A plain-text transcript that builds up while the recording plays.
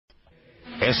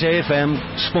SAFM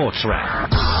Sports Wrap.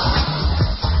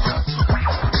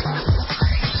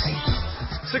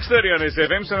 6:30 on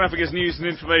SAFM, South Africa's news and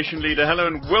information leader. Hello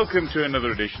and welcome to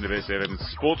another edition of SAFM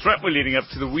Sports Wrap. We're leading up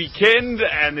to the weekend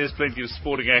and there's plenty of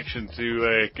sporting action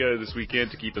to go this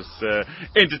weekend to keep us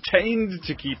entertained,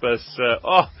 to keep us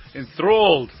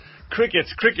enthralled. Cricket.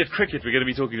 We're going to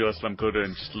be talking to Aslam Khoda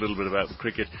in just a little bit about the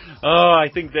cricket. I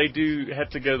think they do have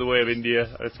to go the way of India.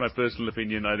 That's my personal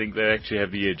opinion. I think they actually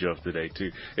have the edge off today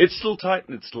too. It's still tight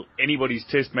and it's still anybody's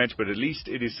test match, but at least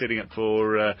it is setting up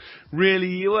for it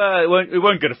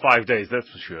won't go to 5 days, that's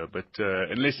for sure. But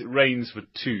unless it rains for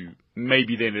 2.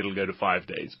 Maybe then it'll go to 5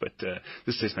 days, but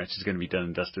this test match is going to be done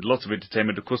and dusted. Lots of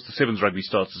entertainment. Of course, the Sevens rugby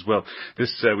starts as well.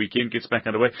 This weekend gets back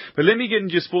underway. But let me get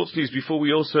into your sports news before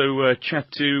we also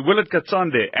chat to Willard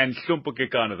Katsande and Hlompo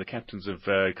Kekana, the captains of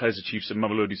Kaizer Chiefs and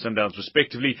Mamelodi Sundowns,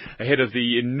 respectively, ahead of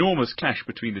the enormous clash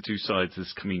between the two sides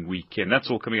this coming weekend. That's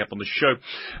all coming up on the show.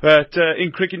 But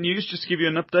in cricket news, just to give you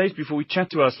an update before we chat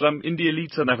to Aslam, India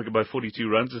leads South Africa by 42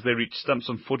 runs as they reach stumps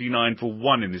on 49 for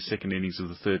 1 in the second innings of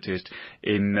the third test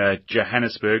in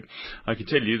Johannesburg. I can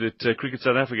tell you that Cricket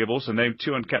South Africa have also named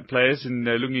 2 uncapped players in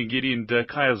Lungi Ngidi and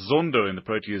Khaya Zondo in the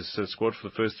Proteas squad for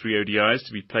the first 3 ODIs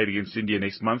to be played against India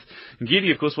next month.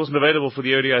 Ngidi, of course, wasn't available for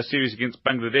the ODI series against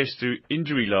Bangladesh through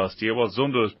injury last year, while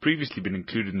Zondo has previously been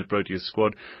included in the Proteas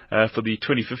squad for the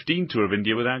 2015 tour of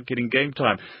India without getting game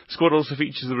time. The squad also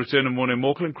features the return of Morne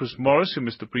Morkel and Chris Morris, who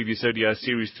missed the previous ODI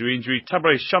series through injury.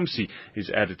 Tabraiz Shamsi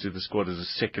is added to the squad as a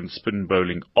second spin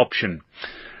bowling option.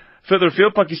 Further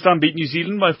afield, Pakistan beat New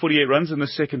Zealand by 48 runs in the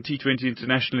second T20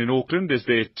 International in Auckland as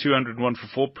their 201 for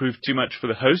 4 proved too much for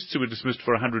the hosts, who were dismissed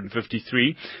for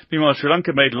 153. Meanwhile, Sri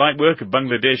Lanka made light work of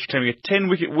Bangladesh, claiming a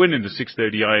 10-wicket win in the 6th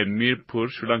ODI in Mirpur.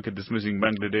 Sri Lanka dismissing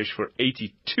Bangladesh for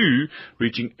 82,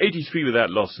 reaching 83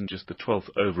 without loss in just the 12th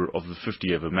over of the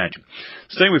 50-over match.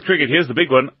 Staying with cricket, here's the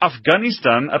big one.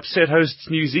 Afghanistan upset hosts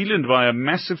New Zealand by a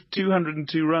massive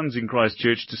 202 runs in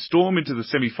Christchurch to storm into the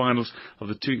semi-finals of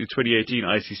the 2018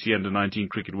 ICC Under-19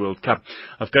 Cricket World Cup.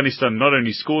 Afghanistan not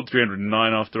only scored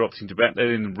 309 after opting to bat, they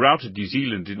then routed New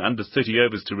Zealand in under 30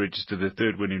 overs to register their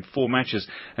third win in 4 matches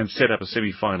and set up a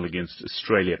semi-final against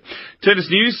Australia. Tennis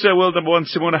news, world number 1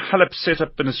 Simona Halep set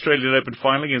up an Australian Open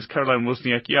final against Caroline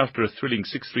Wozniacki after a thrilling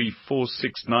 6-3,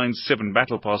 4-6, 9-7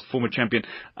 battle past former champion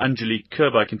Angelique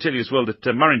Kerber. I can tell you as well that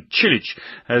Marin Cilic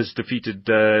has defeated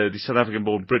the South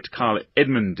African-born Brit Carl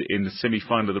Edmund in the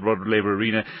semi-final of the Rod Laver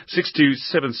Arena 6-2,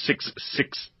 7-6,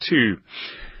 6-2.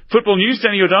 Football news,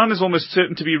 Danny Jordaan is almost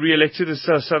certain to be re-elected as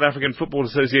South African Football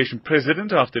Association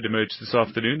president after it emerged this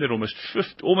afternoon that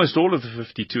almost all of the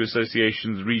 52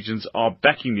 associations regions are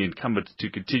backing the incumbent to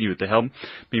continue at the helm.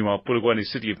 Meanwhile, Polokwane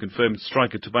City have confirmed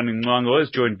striker Tubani Mnqangwa has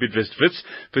joined Bidvest Wits.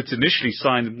 Wits initially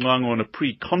signed Mnqangwa on a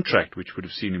pre-contract which would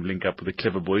have seen him link up with the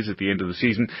Clever Boys at the end of the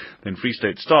season. Then Free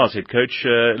State Stars head coach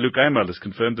Luc Eymal has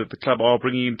confirmed that the club are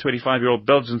bringing in 25-year-old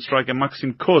Belgian striker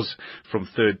Maxime Koz from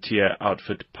third-tier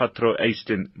outfit Patro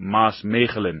Eisten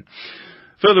Maasmechelen.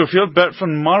 Further afield, Bert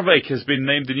van Marwijk has been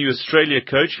named the new Australia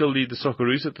coach. He'll lead the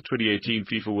Socceroos at the 2018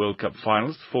 FIFA World Cup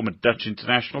finals. The former Dutch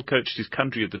international coached his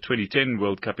country at the 2010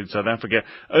 World Cup in South Africa,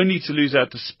 only to lose out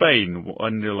to Spain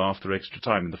 1-0 after extra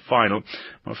time in the final.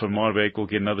 Van Marwijk will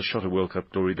get another shot at World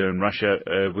Cup glory there in Russia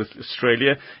with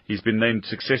Australia. He's been named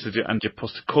successor to Ante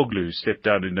Postecoglou, who stepped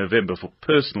down in November for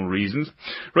personal reasons.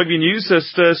 Rugby news,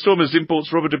 Stormers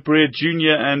imports Robert de Preer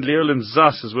Jr. and Leoland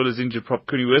Zas, as well as injured prop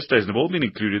Kuni Westhuizen, have all been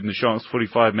included in the Sharks'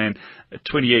 45-man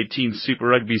 2018 Super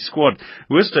Rugby squad.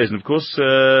 Westhuizen, of course,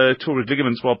 tore his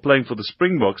ligaments while playing for the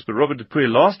Springboks, but Robert de Preer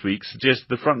last week suggested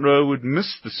the front row would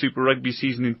miss the Super Rugby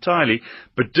season entirely,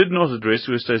 but did not address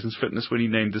Westhuizen's fitness when he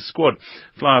named the squad.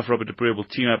 Flyer Robert de Preer will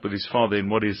team up with his father in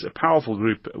what is a powerful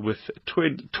group with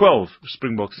 12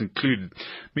 Springboks included.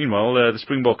 Meanwhile, the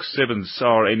Springboks Sevens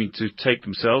are aiming to take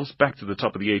themselves back to the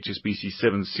top of the HSBC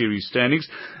Sevens series standings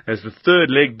as the third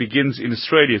leg begins in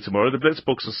Australia tomorrow. The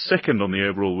Blitzboks are second on the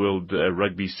overall World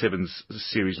Rugby Sevens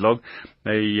series log.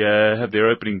 They have their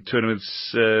opening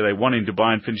tournaments. They won in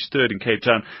Dubai and finished third in Cape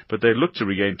Town, but they look to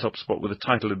regain top spot with a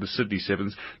title in the Sydney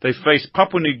Sevens. They face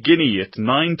Papua New Guinea at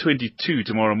 9:22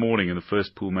 tomorrow morning in the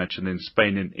first pool match, and then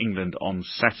Spain and England on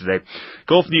Saturday.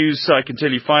 Golf news, I can tell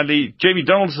you finally, Jamie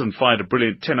Donaldson fired a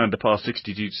brilliant 10 under par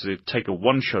 62 to take a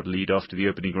one-shot lead after the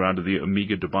opening round of the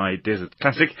Omega Dubai Desert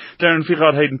Classic. Darren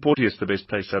Figard, Hayden Porteous, the best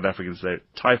placed South Africans there,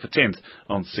 tie for 10th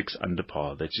on 6 under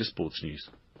par. That's your sports news.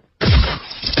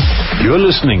 You're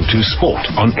listening to Sport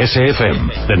on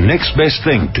SAFM, the next best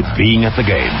thing to being at the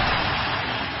game.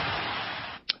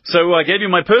 So I gave you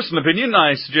my personal opinion.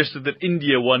 I suggested that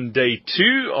India won day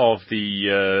 2 of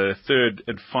the third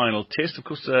and final test. Of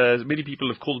course, many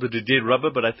people have called it a dead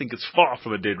rubber, but I think it's far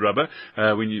from a dead rubber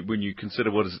when you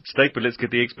consider what is at stake. But let's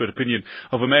get the expert opinion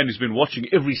of a man who's been watching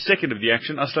every second of the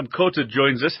action. Aslam Kota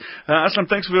joins us. Aslam,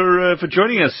 thanks for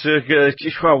joining us.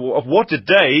 What a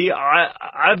day.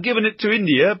 I've given it to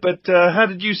India, but how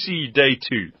did you see day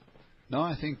 2? No,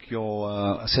 I think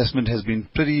your assessment has been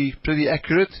pretty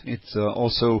accurate. It's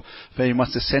also very much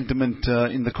the sentiment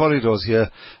in the corridors here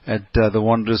at the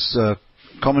Wanderers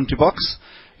commentary box.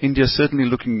 India certainly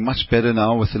looking much better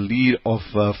now with a lead of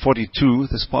 42.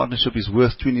 This partnership is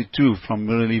worth 22 from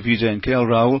Murali Vijay and KL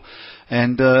Rahul.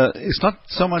 And it's not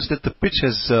so much that the pitch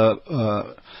has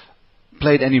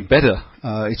played any better.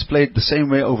 It's played the same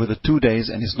way over the 2 days,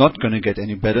 and it's not going to get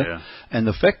any better. Yeah. And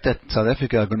the fact that South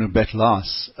Africa are going to bat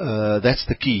last, that's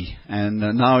the key. And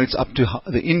now it's up to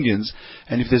the Indians.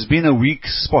 And if there's been a weak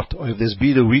spot, or if there's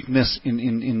been a weakness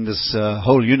in this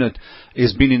whole unit,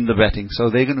 it's been in the batting.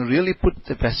 So they're going to really put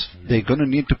their best. They're going to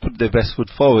need to put their best foot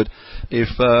forward if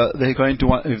they're going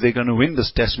to win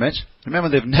this Test match. Remember,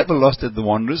 they've never lost at the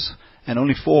Wanderers, and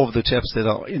only 4 of the chaps that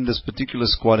are in this particular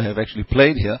squad have actually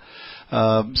played here.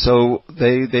 So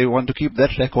they want to keep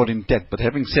that record intact. But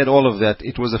having said all of that,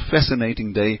 it was a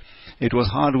fascinating day. It was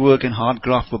hard work and hard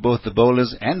graft for both the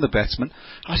bowlers and the batsmen.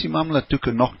 Hashim Amla took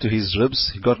a knock to his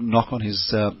ribs. He got a knock on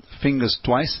his fingers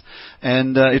twice.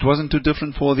 And it wasn't too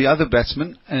different for the other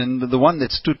batsmen. And the one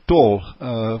that stood tall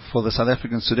for the South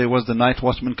Africans today was the night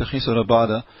watchman Kagiso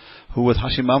Rabada, who with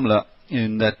Hashim Amla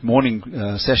in that morning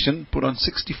session put on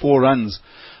 64 runs.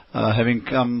 Having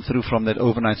come through from that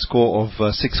overnight score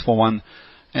of 6 for 1.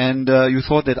 And you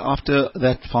thought that after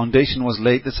that foundation was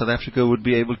laid, that South Africa would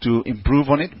be able to improve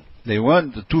on it. They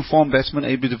weren't. The 2 form batsmen,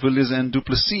 A.B. de Villiers and Du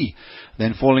Plessis,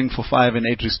 then falling for 5 and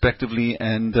 8 respectively,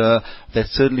 and that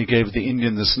certainly gave the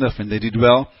Indians the sniff, and they did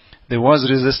well. There was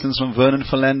resistance from Vernon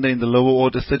Philander in the lower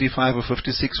order, 35 or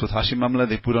 56 with Hashim Amla.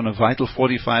 They put on a vital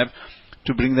 45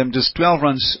 to bring them just 12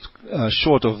 runs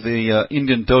short of the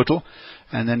Indian total.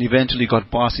 And then eventually got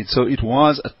past it. So it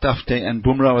was a tough day, and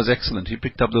Bumrah was excellent. He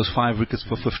picked up those 5 wickets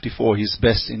for 54, his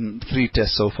best in 3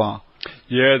 tests so far.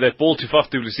 Yeah, that ball to Faf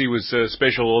du Plessis was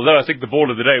special, although I think the ball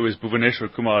of the day was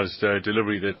Bhuvaneshwar Kumar's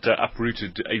delivery that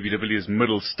uprooted A.B. de Villiers'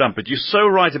 middle stump. But you're so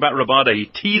right about Rabada. He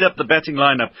teed up the batting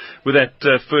lineup with that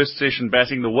first session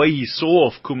batting. The way he saw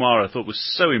off Kumar, I thought, was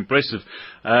so impressive.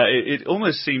 It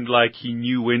almost seemed like he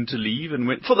knew when to leave, and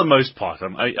for the most part.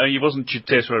 He wasn't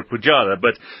Chiteswar Pujara,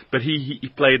 but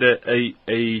he played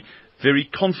a very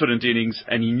confident innings,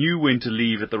 and he knew when to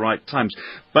leave at the right times.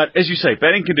 But as you say,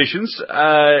 batting conditions,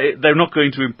 they're not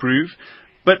going to improve.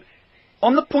 But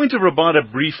on the point of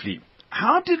Rabada briefly,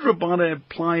 how did Rabada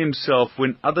apply himself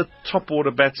when other top-order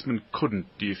batsmen couldn't,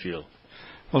 do you feel?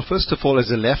 Well, first of all,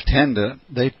 as a left-hander,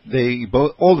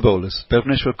 all the bowlers,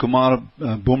 Bhuvaneshwar Kumar,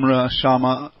 Bumrah,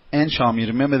 Sharma and Shami,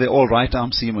 remember they're all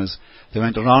right-arm seamers. They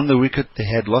went around the wicket, they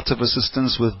had lots of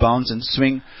assistance with bounce and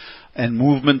swing and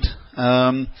movement.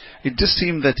 It just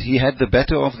seemed that he had the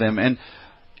better of them. And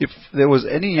if there was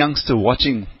any youngster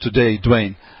watching today,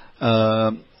 Dwayne,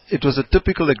 it was a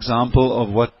typical example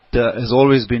of what has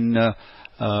always been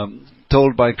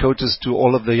told by coaches to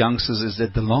all of the youngsters, is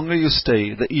that the longer you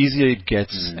stay, the easier it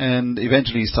gets. And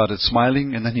eventually he started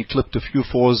smiling, and then he clipped a few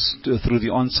 4s through the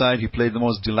onside. He played the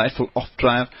most delightful off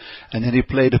drive, and then he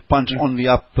played a punch on the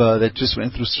up that just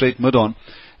went through straight mid-on.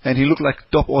 And he looked like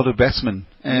a top-order batsman.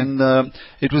 And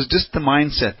it was just the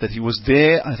mindset that he was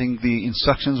there. I think the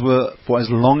instructions were for as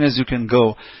long as you can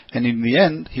go. And in the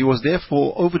end, he was there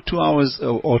for over 2 hours,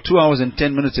 or 2 hours and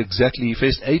 10 minutes exactly. He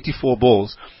faced 84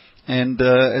 balls. And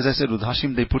as I said, with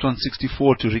Hashim, they put on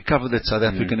 64 to recover that South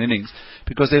African innings.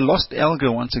 Because they lost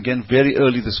Elgar once again very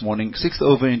early this morning, 6th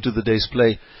over into the day's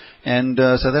play. And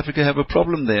South Africa have a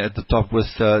problem there at the top with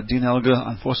Dean Elgar,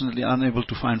 unfortunately unable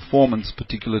to find form in this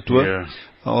particular tour. Yeah.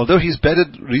 Although he's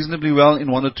batted reasonably well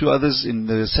in 1 or 2 others. In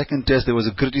the second test, there was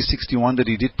a gritty 61 that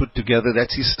he did put together.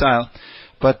 That's his style.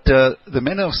 But the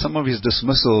manner of some of his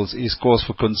dismissals is cause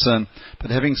for concern. But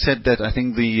having said that, I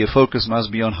think the focus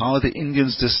must be on how the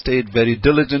Indians just stayed very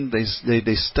diligent.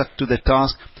 They stuck to their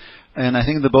task. And I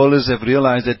think the bowlers have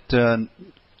realized that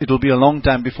it will be a long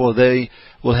time before they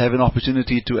will have an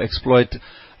opportunity to exploit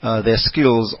their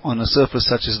skills on a surface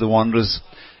such as the Wanderers.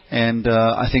 And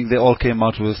I think they all came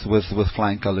out with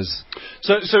flying colours.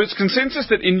 So it's consensus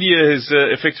that India has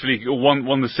effectively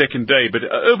won the second day, but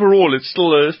overall it's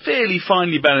still a fairly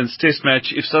finely balanced test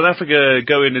match. If South Africa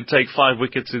go in and take 5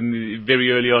 wickets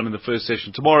very early on in the first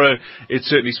session tomorrow, it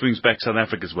certainly swings back South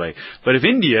Africa's way. But if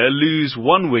India lose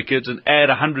 1 wicket and add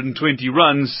 120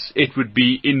 runs, it would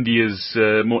be India's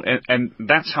more, and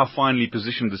that's how finely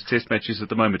positioned this test match is at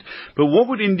the moment. But what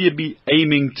would India be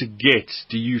aiming to get,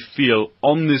 do you feel,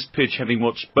 on this pitch, having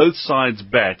watched both sides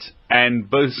bat and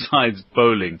both sides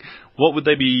bowling? What would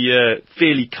they be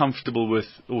fairly comfortable with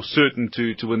or certain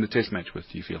to win the test match with,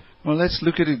 do you feel? Well, let's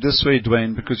look at it this way,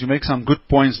 Dwayne, because you make some good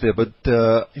points there. But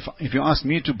if you ask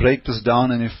me to break this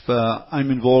down, and if I'm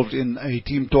involved in a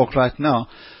team talk right now,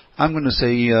 I'm going to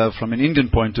say from an Indian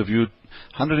point of view,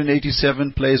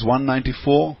 187 plays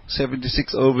 194,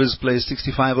 76 overs plays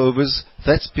 65 overs.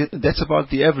 That's about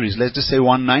the average. Let's just say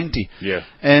 190. Yeah.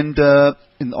 And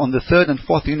on the third and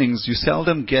fourth innings, you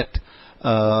seldom get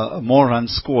more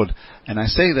runs scored. And I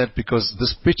say that because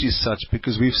this pitch is such,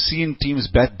 because we've seen teams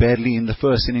bat badly in the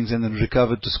first innings and then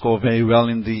recover to score very well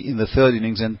in the third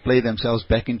innings and play themselves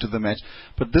back into the match.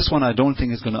 But this one I don't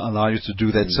think is going to allow you to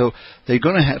do that. So they're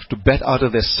going to have to bat out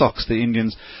of their socks, the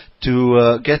Indians,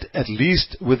 to get at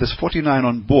least, with this 49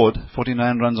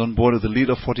 runs on board with a lead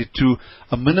of 42,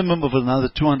 a minimum of another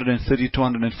 230,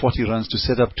 240 runs to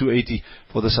set up 280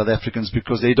 for the South Africans,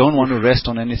 because they don't want to rest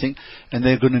on anything and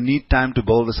they're going to need time to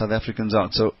bowl the South Africans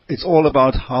out. So it's all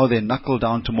about how they knuckle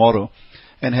down tomorrow.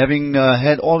 And having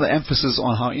had all the emphasis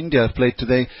on how India played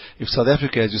today, if South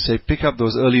Africa, as you say, pick up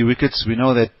those early wickets, we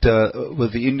know that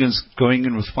with the Indians going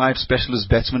in with 5 specialist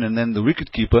batsmen and then the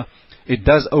wicket-keeper, it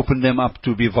does open them up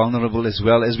to be vulnerable as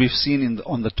well, as we've seen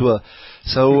on the tour.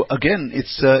 So again,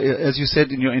 it's as you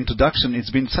said in your introduction, it's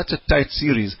been such a tight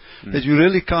series that you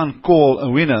really can't call a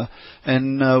winner,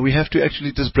 and we have to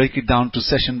actually just break it down to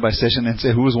session by session and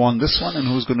say who's won this one and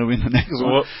who's going to win the next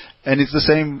one. And it's the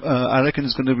same. I reckon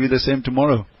it's going to be the same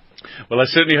tomorrow. Well, I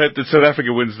certainly hope that South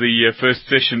Africa wins the first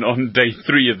session on day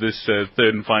 3 of this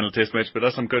third and final test match. But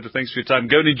Assam Kota, thanks for your time.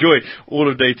 Go and enjoy all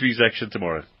of day 3's action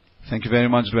tomorrow. Thank you very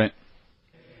much, Dwayne.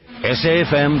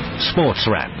 SAFM Sports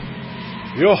Wrap.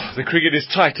 Yo, the cricket is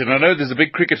tight, and I know there's a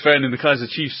big cricket fan in the Kaizer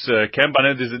Chiefs camp. I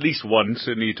know there's at least one.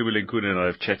 Certainly, Tubile Nkuna and I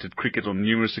have chatted cricket on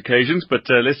numerous occasions. But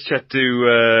let's chat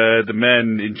to the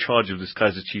man in charge of this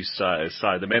Kaizer Chiefs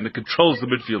side, the man that controls the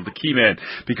midfield, the key man.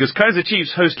 Because Kaizer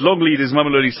Chiefs host long leaders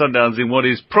Mamelodi Sundowns in what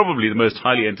is probably the most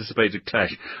highly anticipated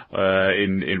clash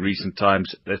in recent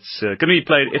times. That's going to be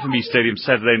played at FNB Stadium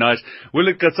Saturday night.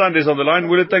 Willard Katsande is on the line.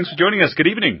 Willard, thanks for joining us. Good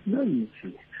evening.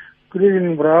 Good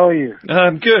evening, bro. How are you?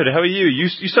 I'm good. How are you?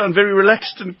 You sound very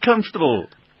relaxed and comfortable.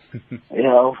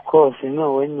 Yeah, of course. You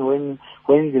know, when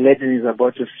the legend is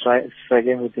about to strike,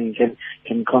 everything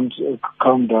can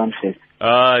calm down first.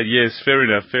 Yes, fair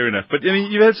enough. But I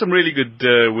mean, you've had some really good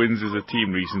wins as a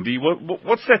team recently.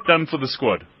 What's that done for the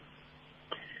squad?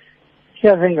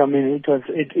 Yeah, I think,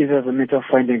 it was a matter of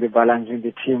finding the balance in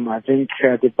the team. I think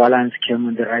the balance came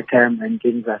at the right time and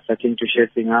things are starting to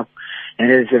shaping up.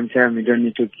 And at the same time, we don't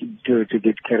need to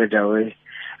get carried away.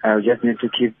 We just need to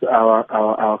keep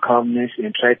our calmness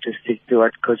and try to stick to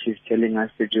what coach is telling us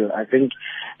to do. I think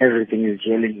everything is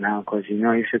gelling now because,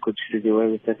 if you could see the way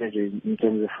we started in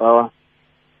terms of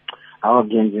our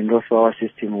games and also our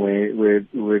system, we're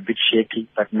a bit shaky.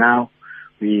 But now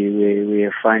we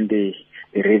find the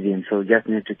rhythm, so we just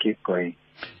need to keep going.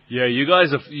 Yeah, you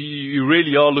guys you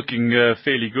really are looking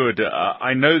fairly good.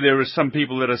 I know there are some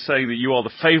people that are saying that you are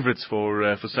the favourites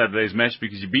for Saturday's match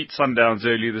because you beat Sundowns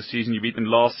earlier this season, you beat them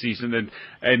last season,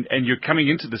 and you're coming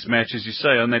into this match, as you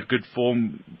say, on that good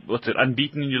form. What's it,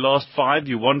 unbeaten in your last 5?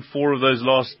 You won 4 of those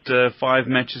last 5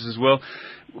 matches as well.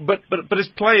 But as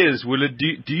players, Willard,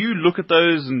 do you look at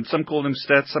those, and some call them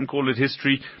stats, some call it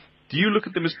history? Do you look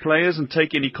at them as players and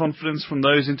take any confidence from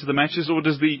those into the matches, or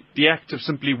does the act of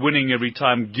simply winning every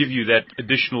time give you that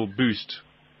additional boost?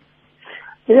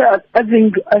 Yeah, I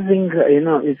think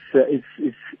it's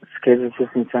Kaizer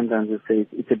Chiefs. Sometimes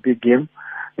it's a big game,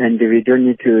 and we don't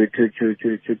need to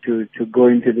go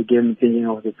into the game thinking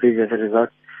of the previous result.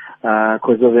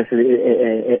 Because obviously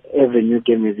every new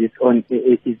game is its own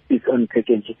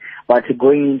package. But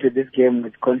going into this game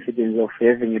with confidence of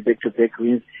having a back-to-back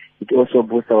wins, it also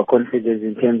boosts our confidence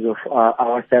in terms of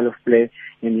our style of play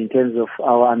and in terms of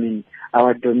our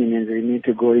dominance. We need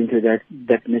to go into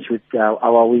that match with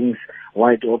our wings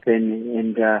wide open,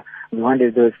 and we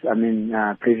wanted those,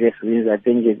 previous wins. I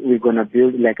think we're gonna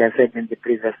build, like I said in the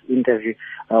previous interview,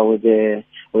 after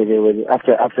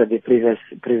the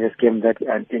previous game, that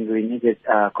I think we needed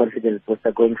confidence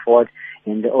booster going forward,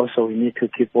 and also we need to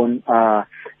keep on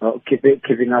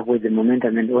keeping up with the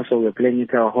momentum, and also we're playing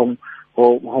at our home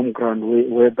ground,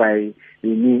 whereby we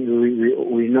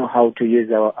know how to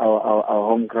use our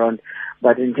home ground.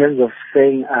 But in terms of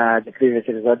saying the previous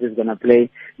result is gonna play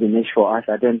the match for us,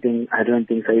 I don't think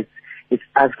so. It's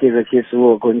us Kaizer Chiefs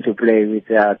who are going to play with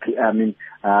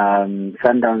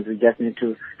Sundowns. We just need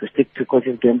to stick to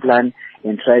coach's game plan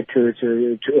and try to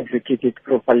execute it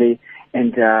properly,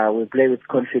 and we play with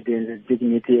confidence and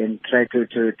dignity and try to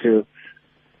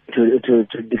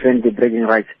defend the bragging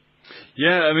rights.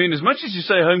 Yeah, I mean, as much as you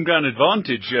say home ground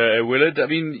advantage, Willard, I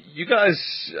mean, you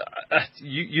guys,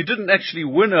 you didn't actually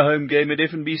win a home game at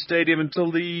FNB Stadium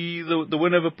until the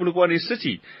win over Polokwane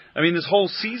City. I mean, this whole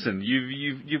season,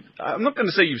 you've I'm not going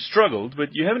to say you've struggled, but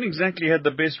you haven't exactly had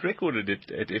the best record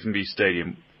at FNB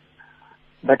Stadium.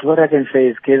 But what I can say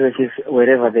is Kaizer Chiefs,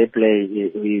 wherever they play,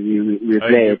 we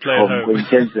play at home.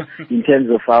 In terms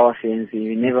of our fans,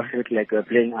 we never felt like we're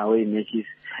playing away matches.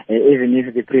 Even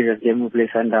if the previous game we played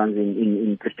Sundowns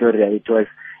in Pretoria, it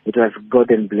was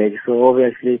gold and black. So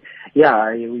obviously,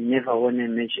 yeah, we never won a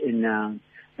match in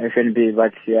FNB,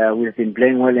 but we've been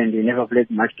playing well, and we never played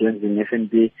much games in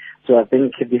FNB. So I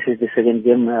think this is the second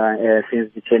game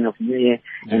since the turn of New Year,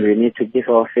 and we need to give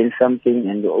our fans something.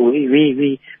 And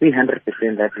we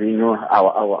 100% that we know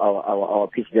our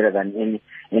pitch better than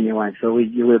anyone. So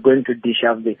we're going to dish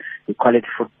out the quality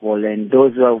football, and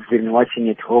those who have been watching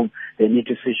at home, they need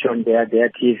to switch on their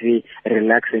TV,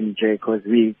 relax and enjoy, because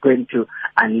we're going to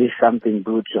unleash something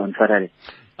good on Saturday.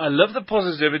 I love the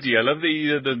positivity. I love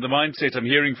the mindset I'm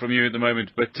hearing from you at the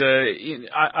moment. But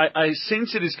I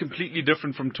sense it is completely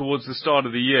different from towards the start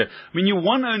of the year. I mean, you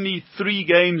won only 3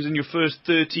 games in your first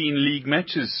 13 league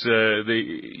matches, at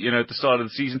the start of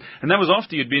the season, and that was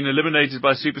after you'd been eliminated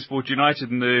by SuperSport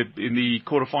United in the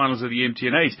quarterfinals of the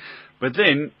MTN 8. But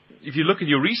then, if you look at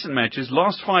your recent matches,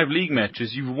 last 5 league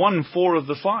matches, you've won 4 of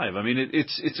the 5. I mean,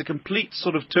 it's a complete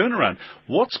sort of turnaround.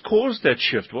 What's caused that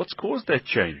shift? What's caused that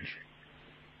change?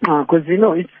 Because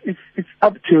it's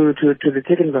up to the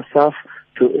technical staff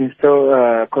to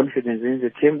instill confidence in the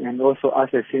team, and also us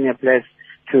as senior players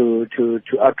to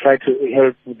try to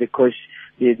help the coach,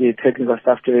 the technical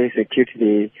staff, to execute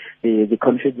the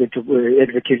confidence, to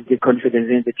execute the confidence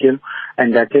in the team.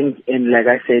 And I think, and like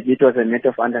I said, it was a matter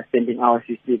of understanding our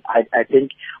system. I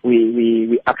think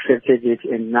we accepted it,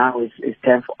 and now it's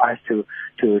time for us to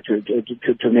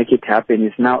make it happen.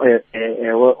 It's now a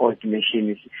well-oiled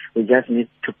machine. We just need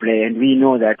to play, and we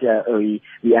know that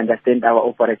we understand our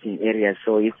operating areas.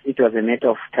 So it was a matter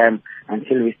of time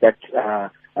until we start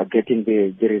getting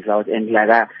the result. And like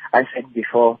I said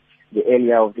before, the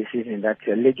earlier of the season, that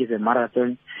league is a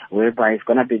marathon whereby it's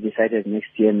going to be decided next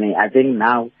year, May. I think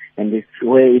now, and it's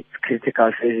where it's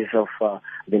critical phases of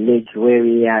the league, where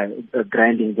we are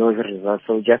grinding those results.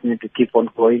 So we just need to keep on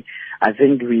going. I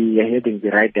think we are heading the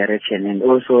right direction, and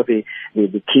also the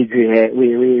kids we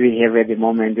have at the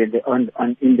moment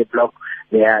in the block,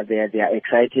 they are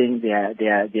exciting. They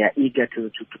are eager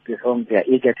to perform. They are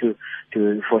eager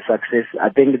for success. I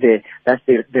think that's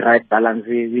the right balance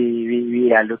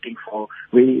we are looking for.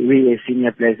 We as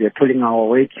senior players, we are pulling our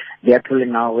weight. They are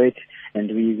pulling our weight, and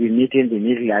we meet in the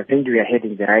middle. I think we are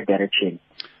heading the right direction.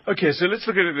 Okay, so let's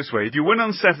look at it this way. If you win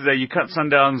on Saturday, you cut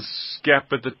Sundowns'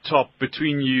 gap at the top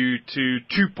between you to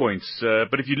 2 points.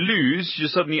 But if you lose, you're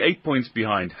suddenly 8 points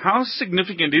behind. How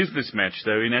significant is this match,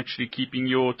 though, in actually keeping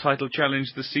your title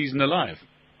challenge this season alive?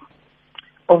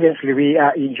 Obviously, we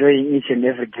are enjoying each and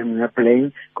every game we are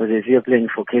playing, because if you're playing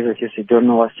for Kaizer Chiefs, you don't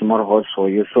know what tomorrow holds for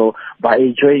you. So by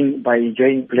enjoying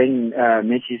playing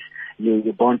matches,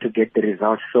 you're bound to get the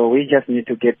results. So we just need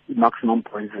to get maximum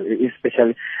points,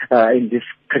 especially in this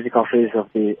critical phase of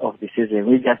the season.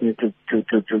 We just need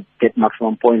to get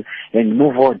maximum points and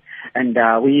move on. And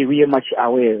we are much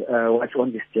aware what's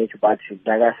on the stage, but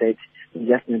like I said, we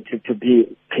just need to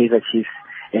be Kaizer Chiefs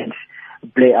and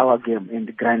play our game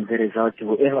and grind the results.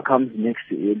 Whoever comes next,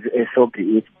 so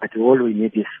be it. But all we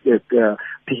need is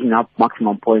picking up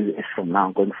maximum points from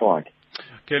now going forward.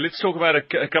 Okay, let's talk about a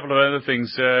couple of other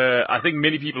things. I think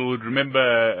many people would remember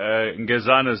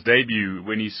Ngezana's debut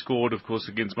when he scored, of course,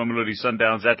 against Mamelodi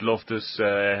Sundowns at Loftus.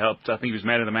 Helped. I think he was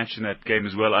man of the match in that game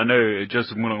as well. I know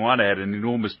Joseph Mulongwana had an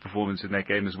enormous performance in that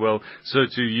game as well. So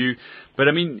too you. But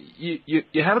I mean, you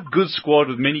have a good squad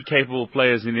with many capable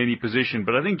players in any position.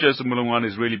 But I think Joseph Mulongwana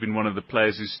has really been one of the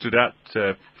players who stood out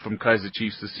from Kaizer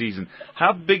Chiefs this season.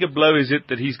 How big a blow is it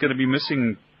that he's going to be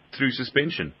missing through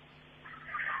suspension.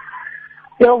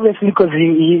 Yeah, obviously, because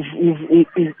he's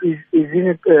in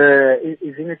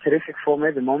a terrific form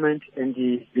at the moment, and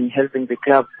he's been helping the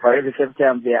club. But at the same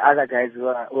time, there are other guys who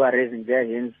are raising their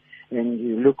hands. And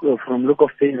you look from look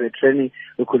of things, the training,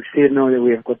 we could still know that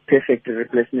we have got perfect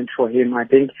replacement for him. I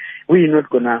think we're not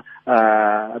gonna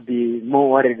be more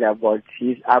worried about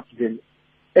his ups, and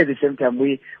at the same time,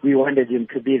 we wanted him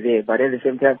to be there. But at the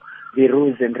same time, the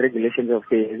rules and regulations of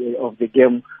the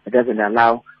game doesn't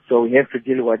allow. So we have to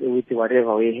deal with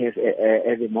whatever we have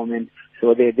at the moment.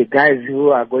 So the guys who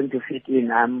are going to fit in,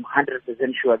 I'm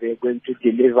 100% sure they're going to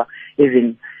deliver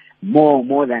even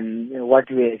more than what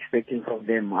we are expecting from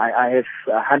them. I have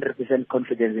 100%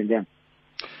 confidence in them.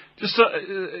 Just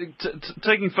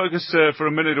taking focus for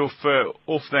a minute off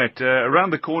that, around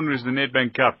the corner is the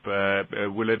Nedbank Cup,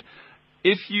 Willard.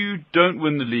 If you don't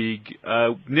win the league,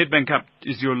 Nedbank Cup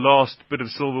is your last bit of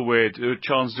silverware, a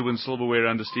chance to win silverware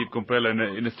under Steve Komphela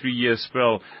in a 3-year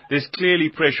spell. There's clearly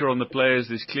pressure on the players.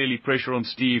 There's clearly pressure on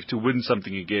Steve to win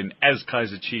something again as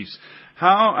Kaizer Chiefs.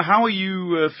 How are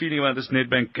you feeling about this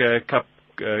Nedbank Cup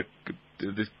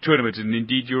the tournament, and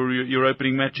indeed your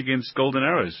opening match against Golden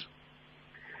Arrows?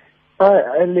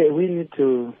 We need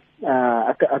to.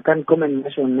 I can't comment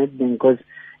much on Nedbank because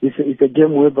it's a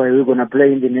game whereby we're going to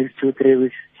play in the next 2-3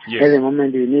 weeks. Yes. At the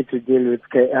moment, we need to deal with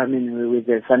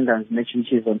the Sundowns match,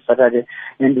 which is on Saturday,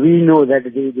 and we know that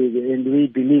and we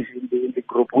believe in the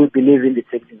group, we believe in the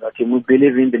technical team, we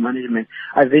believe in the management.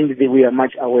 I think that we are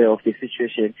much aware of the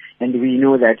situation, and we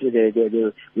know that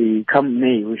we come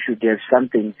May, we should have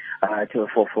something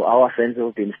for our friends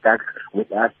who've been stuck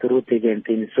with us through thick and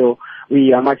thin. So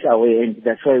we are much aware, and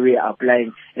that's why we are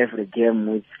applying every game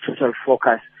with total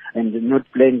focus, and not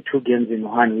playing 2 games in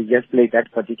one. We just played that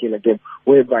particular game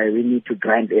whereby we need to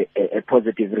grind a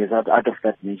positive result out of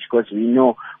that match, because we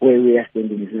know where we are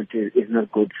standing is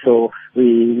not good. So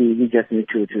we just need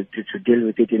to deal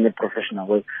with it in a professional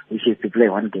way, which is to play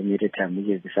 1 game at a time, which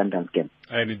is the Sundowns game.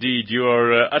 And indeed, you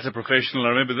are utter professional. I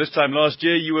remember this time last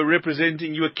year you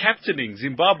were captaining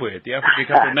Zimbabwe at the Africa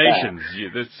Cup of Nations.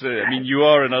 You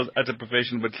are an utter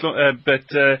professional. But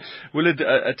Willard,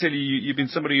 I tell you, you've been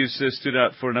somebody who's stood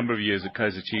out for a number of years at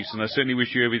Kaizer Chiefs, and I certainly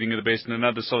wish you everything of the best and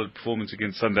another solid performance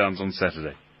against Sundowns on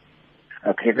Saturday.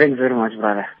 Okay, thanks very much,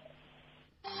 brother.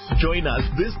 Join us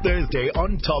this Thursday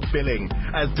on Top Billing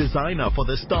as designer for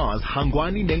the Stars,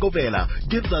 Hangwani Nengovela,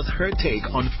 gives us her take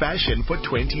on fashion for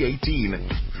 2018.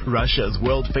 Russia's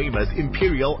world-famous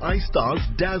Imperial Ice Stars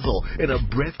dazzle in a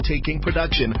breathtaking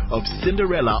production of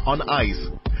Cinderella on Ice.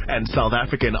 And South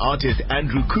African artist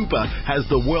Andrew Cooper has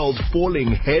the world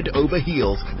falling head over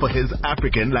heels for his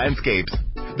African landscapes.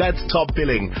 That's Top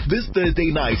Billing this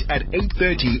Thursday night at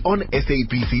 8:30 on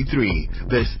SABC3.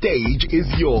 The stage is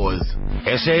yours.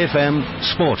 SAFM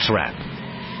Sports Wrap.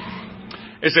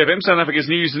 SAFM, South Africa's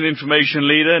news and information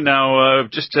leader. Now,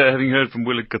 just having heard from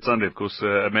Willard Katsande, of course,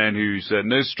 a man who's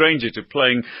no stranger to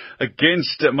playing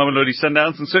against Mamelodi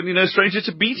Sundowns, and certainly no stranger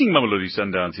to beating Mamelodi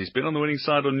Sundowns. He's been on the winning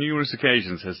side on numerous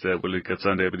occasions, has Willard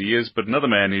Katsande over the years. But another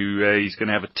man who he's going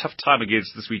to have a tough time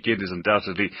against this weekend is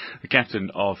undoubtedly the captain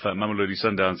of Mamelodi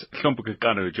Sundowns, Hlompo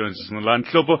Kekana, who joins us on the line.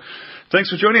 Hlompo, thanks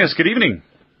for joining us. Good evening.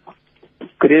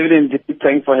 Good evening.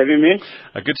 Thanks for having me.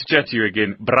 Good to chat to you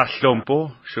again. Bra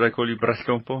Hlompo. Should I call you Bra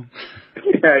Hlompo?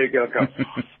 Yeah, you're welcome.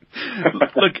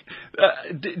 Look,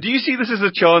 do you see this as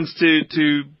a chance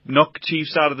to knock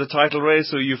Chiefs out of the title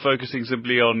race, or are you focusing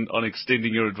simply on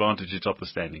extending your advantage atop the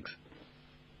standings?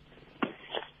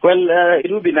 Well,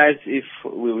 it would be nice if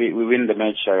we win the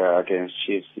match against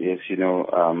Chiefs. Yes,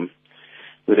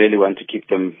 we really want to keep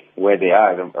them where they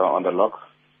are on the lock.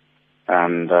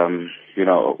 And,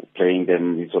 playing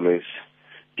them is always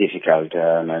difficult,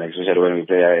 and especially when we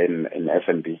play in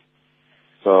FNB.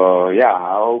 So, yeah,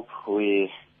 I hope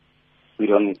we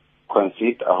don't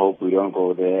concede. I hope we don't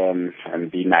go there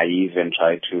and be naive and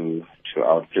try to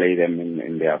outplay them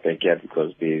in their backyard,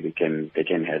 because they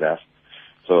can hurt us.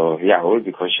 So, yeah, we'll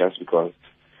be cautious, because,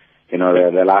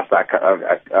 the last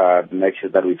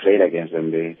matches that we played against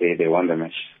them, they won the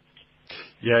match.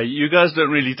 Yeah, you guys don't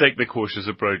really take the cautious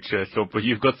approach, but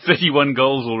you've got 31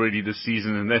 goals already this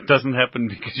season, and that doesn't happen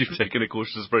because you've taken a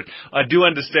cautious approach. I do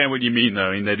understand what you mean, though.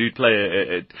 I mean, they do play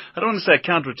I don't want to say a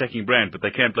counter-attacking brand, but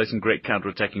they can play some great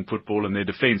counter-attacking football, and their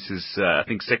defence is, I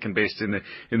think, second best in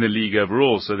the league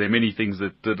overall. So there are many things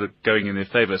that are going in their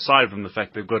favour, aside from the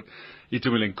fact they've got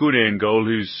Itumeleng Khune in goal,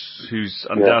 who's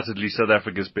undoubtedly South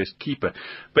Africa's best keeper.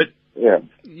 But yeah,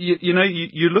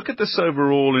 you look at this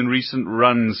overall in recent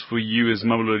runs for you as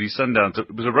Mamelodi Sundowns.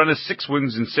 It was a run of 6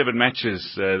 wins in 7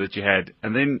 matches that you had,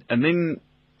 and then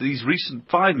these recent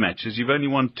 5 matches, you've only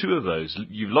won 2 of those.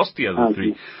 You've lost the other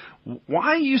 3.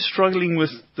 Why are you struggling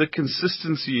with the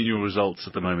consistency in your results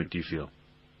at the moment, do you feel?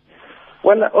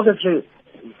 Well, obviously,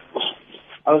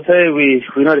 I would say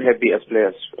we're not happy as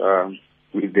players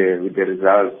with the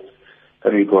results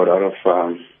that we got out of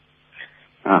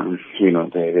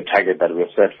the target that we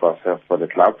have set for ourselves for the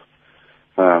club.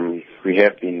 We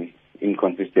have been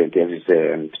inconsistent, as you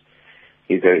say, and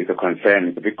it's a concern.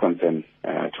 It's a big concern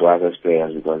to us as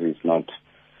players because it's not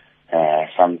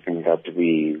something that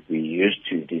we used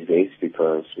to these days,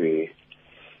 because we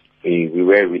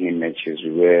were winning matches.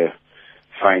 We were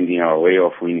finding our way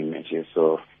of winning matches.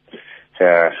 So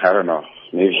I don't know.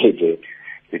 Maybe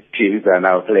the teams are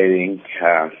now playing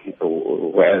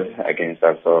well against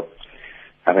us. So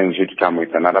I think we should come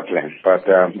with another plan. But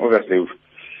obviously,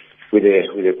 with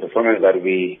the performance that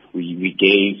we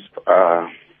gave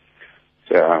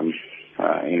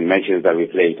in matches that we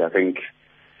played, I think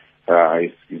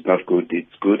it's not good.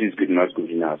 It's good, not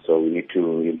good enough. So we need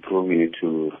to improve. We need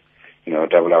to,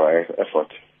 double our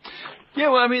effort. Yeah,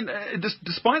 well, I mean,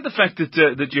 despite the fact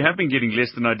that you have been getting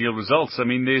less than ideal results, I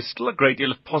mean, there's still a great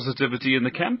deal of positivity in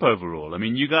the camp overall. I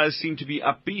mean, you guys seem to be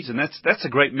upbeat, and that's a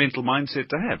great mental mindset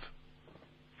to have.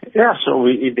 Yeah, so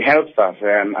it helps us,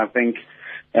 and I think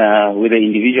with the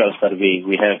individuals that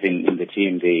we have in the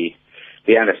team,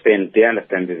 they understand the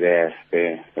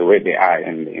way they are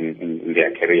in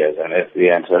their careers, and as they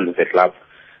understand the club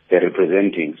they're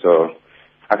representing. So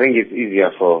I think it's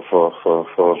easier for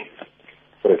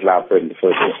the club and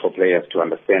for players to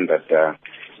understand that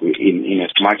in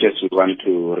as much as we want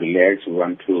to relax, we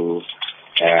want to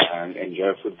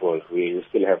enjoy football, we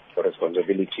still have a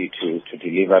responsibility to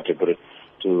deliver, to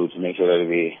make sure that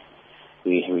we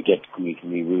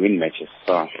win matches.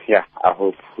 So yeah, I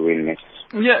hope we win matches.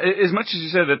 Yeah, as much as you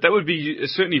say that would be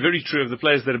certainly very true of the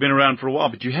players that have been around for a while,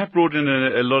 but you have brought in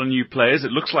a lot of new players.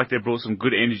 It looks like they've brought some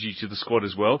good energy to the squad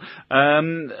as well.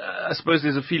 I suppose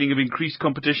there's a feeling of increased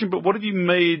competition, but what have you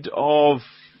made of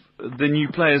the new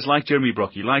players like Jeremy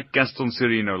Brockie, like Gaston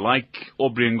Sirino, like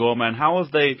Aubrey Ngoma, and how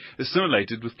have they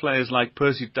assimilated with players like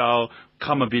Percy Tau,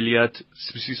 Kama Billiat,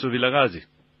 Sibusiso Vilakazi?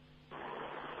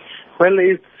 Well,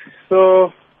 it's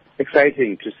so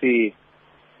exciting to see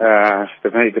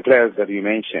the players that you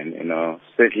mentioned,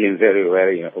 settling very well.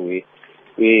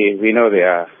 We know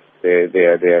their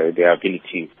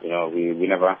ability. We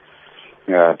never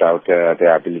doubt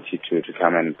their ability to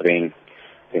come and bring,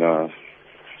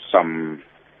 some,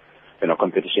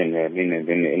 competition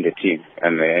in the team.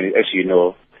 And as you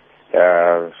know,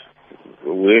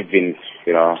 we've been,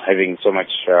 having so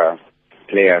much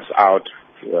players out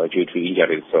due to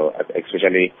injuries. So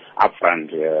especially up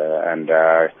front, and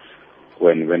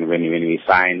when we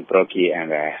signed Brockie,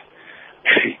 and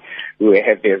we were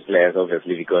happy as players,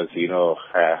 obviously, because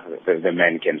the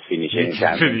man can finish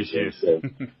anytime.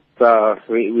 So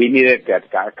we needed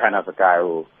that kind of a guy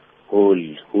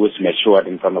who's matured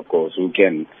in front of goals, who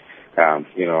can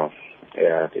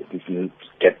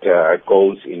get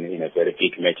goals in a very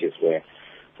big matches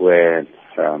where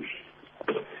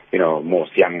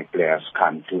most young players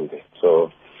can't do that.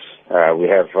 So we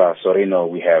have Sorino,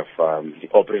 we have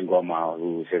Aubrey Ngoma,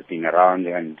 who has been around,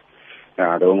 and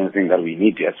the only thing that we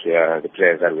need is the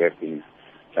players that we have been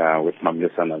with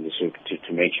Mamlusan and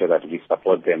to make sure that we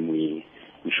support them, we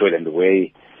show them the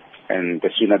way, and the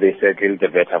sooner they settle, the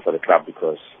better for the club,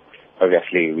 because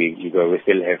obviously we're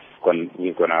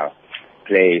gonna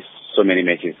play so many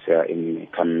matches in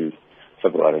come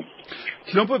February.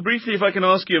 Kinompo, briefly, if I can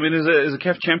ask you, I mean, as a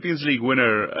CAF Champions League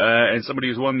winner and somebody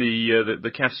who's won the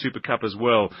CAF Super Cup as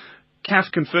well,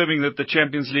 CAF confirming that the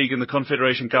Champions League and the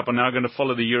Confederation Cup are now going to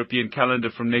follow the European calendar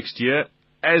from next year.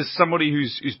 As somebody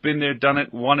who's been there, done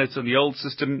it, won it in the old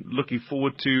system, looking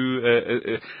forward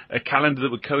to a calendar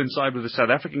that would coincide with the South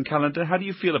African calendar, how do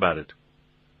you feel about it?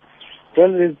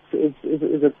 Well, it's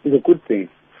a good thing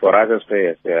for us as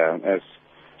players. As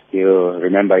you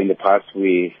remember, in the past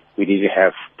we didn't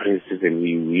have pre-season. We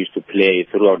used to play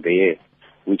throughout the year,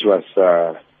 which was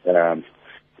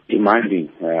demanding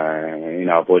in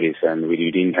our bodies, and we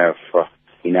didn't have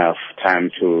enough time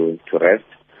to rest.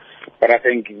 But I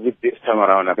think with this time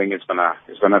around, I think it's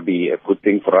gonna be a good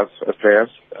thing for us as players.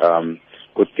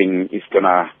 Good thing is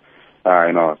gonna,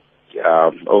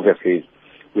 obviously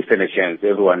we stand a chance.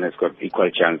 Everyone has got equal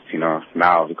chance,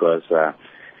 now, because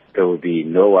there will be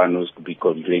no one who's be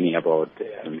complaining about,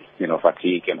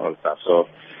 fatigue and all stuff. So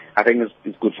I think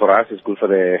it's good for us. It's good for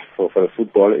the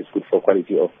football. It's good for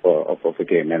quality of the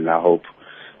game. And I hope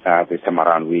this time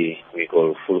around we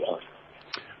go full out.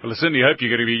 Well, I certainly hope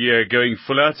you're going to be going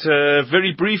full out.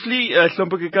 Very briefly,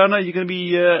 Hlompho Kekana, you're going to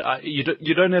be.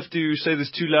 You don't have to say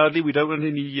this too loudly. We don't want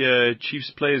any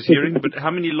Chiefs players hearing. But how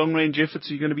many long-range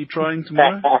efforts are you going to be trying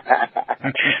tomorrow?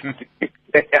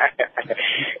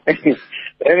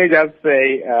 Let me just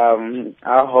say,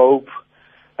 I hope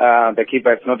the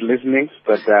keeper is not listening,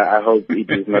 but I hope he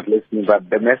is not listening.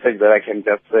 But the message that I can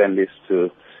just send is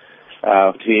to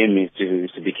him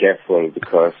is to be careful,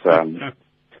 because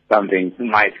something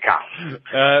might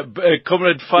come.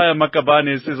 Comrade Fire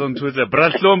Makabane says on Twitter,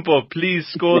 Brat Hlompho, please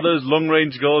score those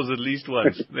long-range goals at least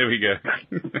once. There we go.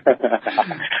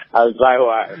 I'll try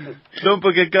one.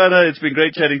 Hlompho Kekana, it's been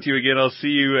great chatting to you again. I'll see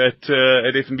you at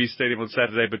FNB Stadium on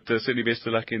Saturday, but certainly best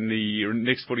of luck in the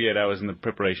next 48 hours in the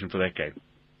preparation for that game.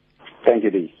 Thank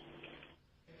you, Dee.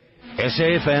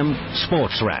 SAFM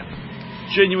Sports Wrap.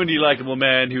 Genuinely likable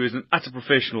man who is an utter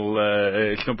professional,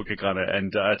 Hlompho Kekana,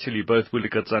 and I tell you, both Willie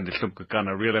Kotzan and Hlompho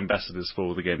Kekana, real ambassadors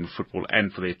for the game of football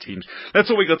and for their teams. That's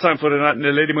all we got time for tonight.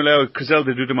 Lady Muleo,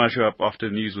 Griselda Duduma show up after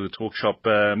the news with the talk shop.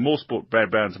 More sport,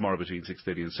 Brad Brown tomorrow between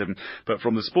 6:30 and 7. But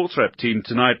from the Sports Wrap team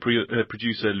tonight,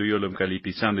 producer Luyolo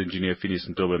Mkalipi, sound engineer Phineas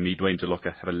Ntoba, me, Dwayne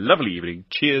DeLocca. Have a lovely evening.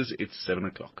 Cheers. It's 7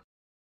 o'clock.